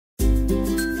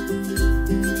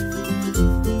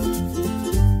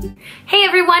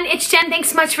everyone, it's Jen. Thanks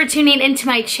so much for tuning into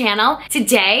my channel.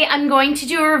 Today, I'm going to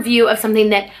do a review of something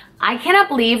that I cannot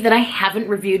believe that I haven't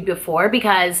reviewed before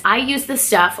because I use this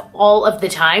stuff all of the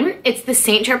time. It's the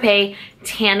St. Tropez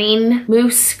tanning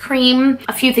mousse cream,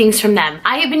 a few things from them.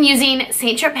 I have been using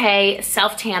St. Tropez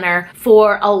self tanner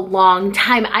for a long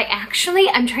time.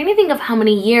 I'm trying to think of how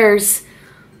many years.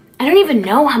 I don't even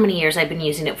know how many years I've been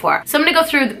using it for. So I'm gonna go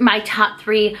through my top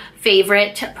 3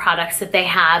 favorite products that they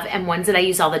have and ones that I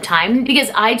use all the time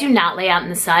because I do not lay out in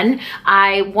the sun.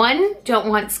 I, 1, don't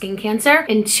want skin cancer,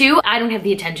 and 2, I don't have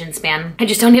the attention span. I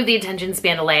just don't have the attention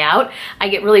span to lay out. I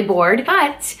get really bored,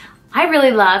 but I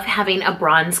really love having a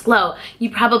bronze glow.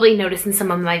 You probably notice in some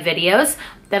of my videos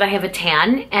that I have a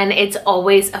tan, and it's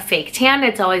always a fake tan.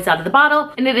 It's always out of the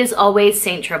bottle, and it is always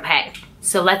St. Tropez.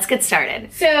 So let's get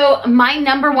started. So my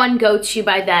number 1 go-to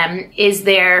by them is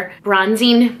their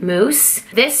bronzing mousse.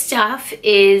 This stuff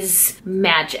is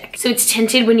magic. So it's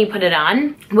tinted when you put it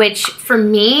on, which for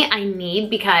me, I need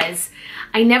because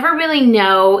I never really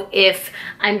know if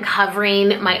I'm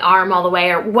covering my arm all the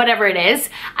way or whatever it is.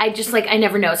 I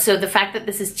never know. So the fact that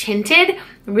this is tinted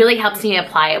really helps me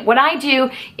apply it. What I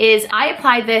do is I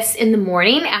apply this in the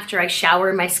morning after I shower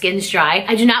and my skin's dry.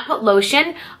 I do not put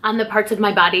lotion on the parts of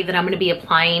my body that I'm gonna be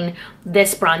applying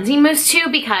this bronzing mousse to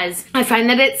because I find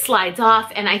that it slides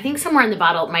off, and I think somewhere in the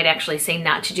bottle it might actually say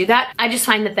not to do that. I just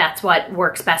find that that's what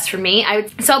works best for me.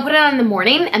 So I'll put it on in the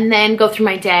morning and then go through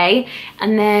my day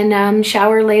and then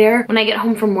shower later when I get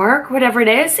home from work, whatever it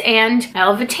is, and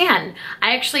I'll have a tan.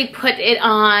 I actually put it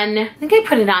on, I think I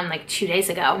put it on like 2 days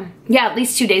ago. Yeah, at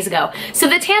least 2 days ago. So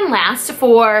the tan lasts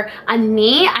for, on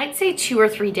me, I'd say 2 or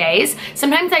 3 days.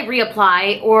 Sometimes I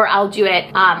reapply, or I'll do it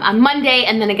on Monday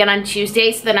and then again on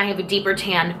Tuesday, so then I have a deeper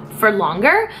tan for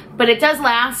longer, but it does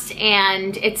last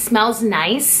and it smells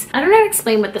nice. I don't know how to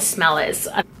explain what the smell is.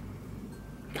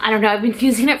 I don't know, I've been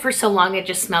using it for so long, it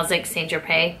just smells like St.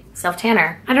 Tropez self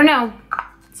tanner. I don't know.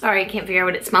 Sorry, I can't figure out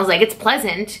what it smells like. It's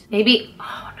pleasant. Maybe,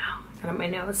 oh no, I got on my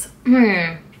nose.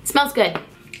 It smells good,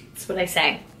 that's what I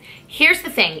say. Here's the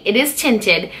thing, it is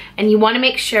tinted and you wanna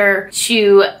make sure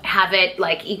to have it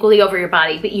like equally over your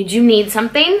body, but you do need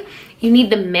something. You need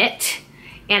the mitt.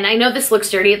 And I know this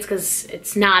looks dirty, it's because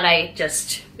it's not, I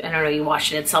don't know, you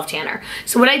wash it, it's self tanner.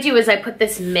 So what I do is I put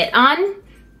this mitt on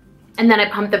and then I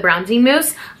pump the bronzing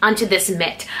mousse onto this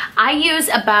mitt. I use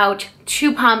about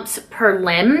 2 pumps per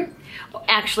limb.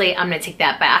 Actually, I'm gonna take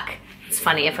that back. It's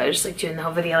funny if I was just like doing the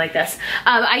whole video like this.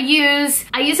 I use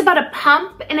about 1.5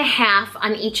 pumps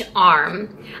on each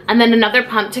arm and then another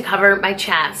pump to cover my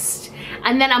chest.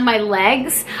 And then on my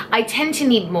legs, I tend to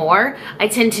need more. I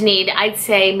tend to need, I'd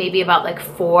say maybe about like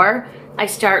 4. I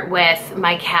start with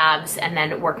my calves and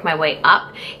then work my way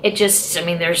up. It just, I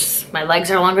mean, my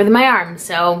legs are longer than my arms,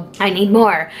 so I need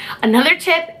more. Another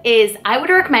tip is I would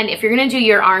recommend if you're gonna do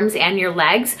your arms and your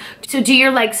legs, so do your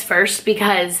legs first,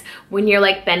 because when you're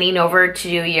like bending over to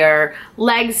do your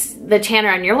legs, the tanner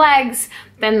on your legs,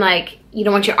 then like you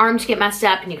don't want your arm to get messed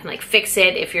up and you can like fix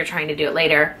it if you're trying to do it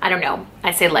later. I don't know,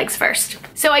 I say legs first.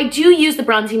 So I do use the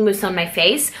bronzing mousse on my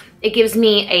face. It gives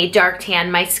me a dark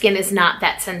tan. My skin is not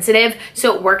that sensitive,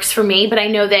 so it works for me, but I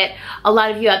know that a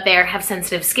lot of you out there have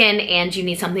sensitive skin and you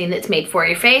need something that's made for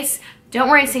your face. Don't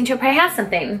worry, St. Tropez has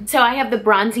something. So I have the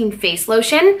bronzing face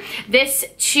lotion. This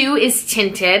too is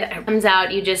tinted. It comes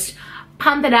out, you just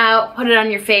pump it out, put it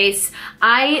on your face.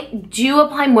 I do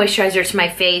apply moisturizer to my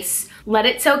face, let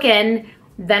it soak in,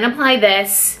 then apply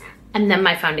this, and then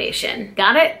my foundation.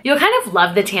 Got it? You'll kind of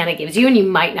love the tan it gives you, and you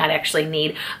might not actually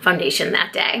need foundation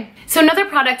that day. So another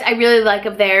product I really like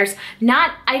of theirs,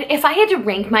 if I had to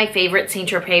rank my favorite St.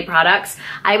 Tropez products,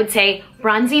 I would say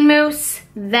bronzing mousse,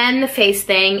 then the face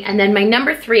thing, and then my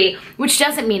number 3, which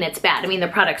doesn't mean it's bad, I mean the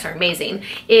products are amazing,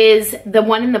 is the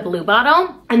one in the blue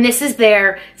bottle, and this is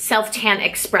their Self Tan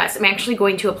Express. I'm actually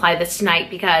going to apply this tonight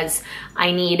because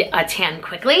I need a tan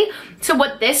quickly. So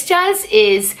what this does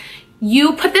is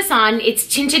you put this on, it's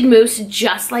tinted mousse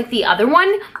just like the other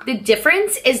one. The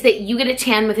difference is that you get a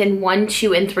tan within 1,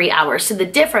 2, and 3 hours. So the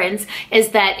difference is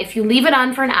that if you leave it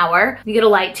on for an hour, you get a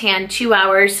light tan, 2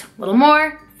 hours, a little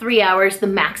more, 3 hours, the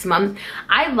maximum.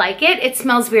 I like it. It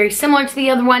smells very similar to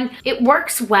the other one. It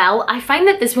works well. I find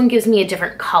that this one gives me a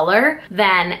different color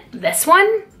than this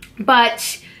one,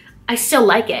 but I still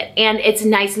like it, and it's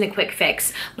nice and a quick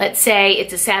fix. Let's say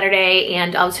it's a Saturday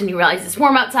and all of a sudden you realize it's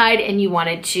warm outside and you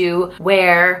wanted to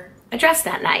wear a dress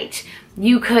that night.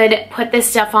 You could put this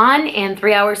stuff on and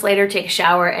 3 hours later take a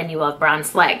shower and you will have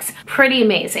bronzed legs. Pretty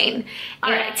amazing.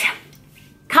 All right,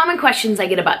 common questions I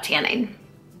get about tanning.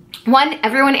 1,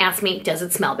 everyone asks me, does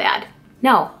it smell bad?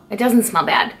 No, it doesn't smell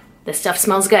bad. This stuff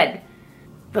smells good.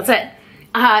 That's it.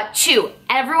 Two,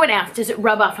 everyone asks, does it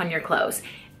rub off on your clothes?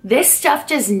 This stuff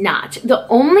does not. The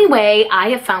only way I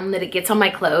have found that it gets on my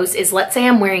clothes is, let's say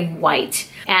I'm wearing white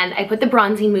and I put the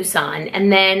bronzing mousse on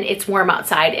and then it's warm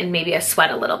outside and maybe I sweat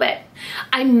a little bit.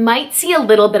 I might see a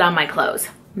little bit on my clothes,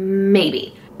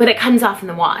 maybe, but it comes off in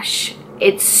the wash.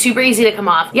 It's super easy to come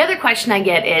off. The other question I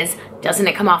get is, doesn't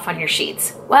it come off on your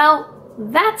sheets? Well,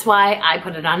 that's why I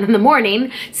put it on in the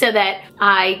morning so that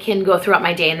I can go throughout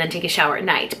my day and then take a shower at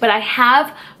night. But I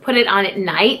have put it on at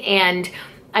night, and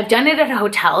I've done it at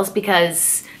hotels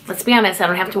because, let's be honest, I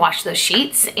don't have to wash those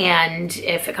sheets, and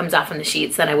if it comes off on the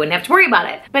sheets, then I wouldn't have to worry about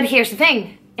it. But here's the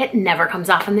thing, it never comes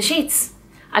off on the sheets.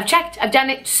 I've checked, I've done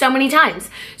it so many times.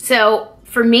 So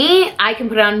for me, I can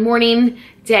put it on morning,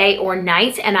 day, or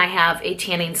night, and I have a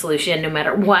tanning solution no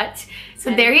matter what. So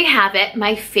there you have it,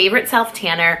 my favorite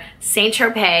self-tanner, St.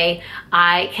 Tropez.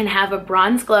 I can have a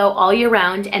bronze glow all year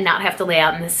round and not have to lay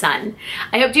out in the sun.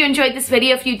 I hope you enjoyed this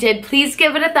video. If you did, please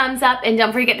give it a thumbs up and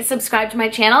don't forget to subscribe to my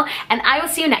channel, and I will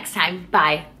see you next time.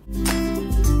 Bye.